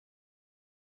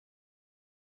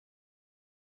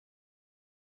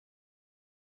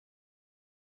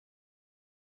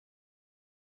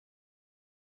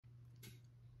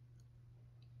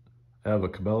I have a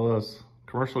Cabela's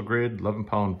commercial grade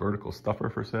 11-pound vertical stuffer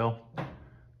for sale.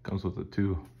 Comes with the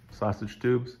 2 sausage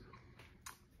tubes.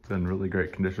 It's in really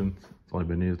great condition. It's only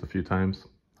been used a few times.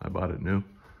 I bought it new.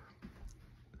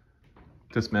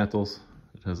 Dismantles.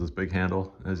 It has this big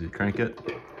handle. As you crank it,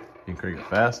 you can crank it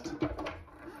fast.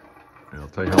 It'll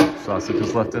tell you how much sausage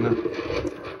is left in it.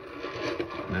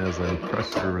 And it has a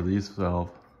pressure release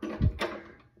valve.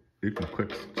 You can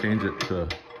quick change it to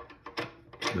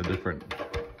the different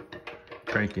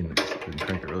cranking. You can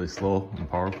crank it really slow and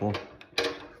powerful.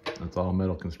 It's all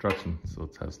metal construction, so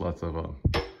it has lots of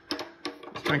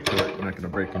strength to it. You're not going to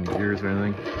break any gears or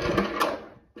anything.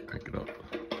 Crank it up.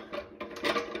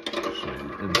 Show you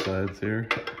the insides here.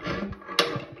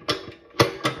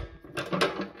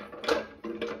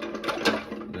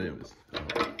 Anyways, put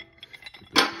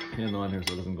the handle on here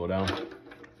so it doesn't go down.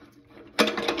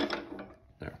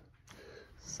 There.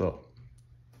 So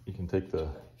you can take the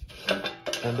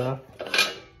end off.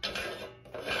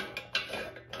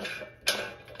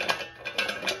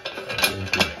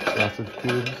 Sausage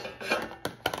tubes,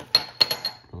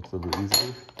 relatively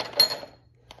easily,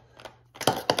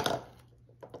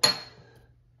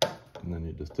 and then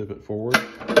you just tip it forward.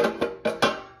 Get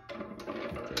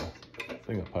the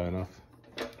thing up high enough.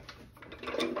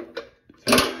 Tip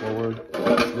it forward,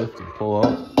 lift and pull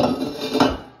out.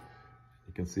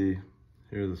 You can see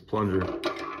here this plunger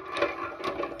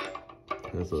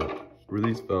has a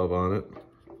release valve on it,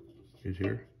 right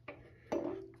here,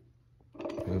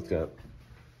 and it's got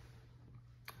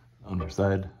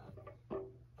underside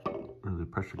where the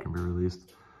pressure can be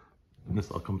released, and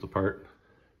this all comes apart.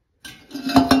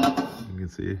 You can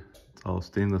see it's all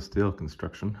stainless steel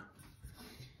construction,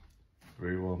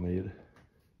 very well made,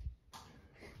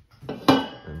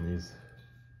 and these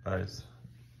eyes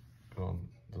go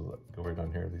right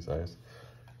down here. These eyes,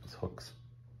 these hooks,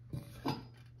 and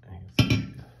you can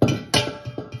see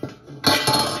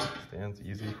stands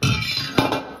easy for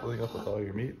filling up with all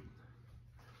your meat.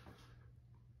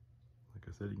 Like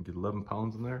I said, you can get 11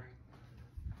 pounds in there.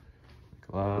 Like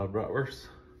a lot of bratwurst.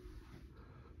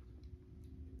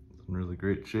 It's in really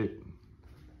great shape.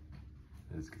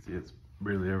 As you can see, it's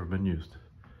barely ever been used.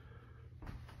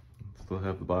 Still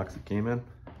have the box it came in.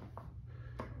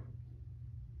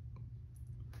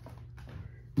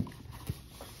 You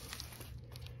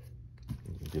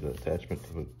can get an attachment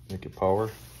to make it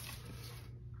power.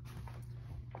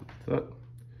 That's it.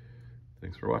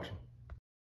 Thanks for watching.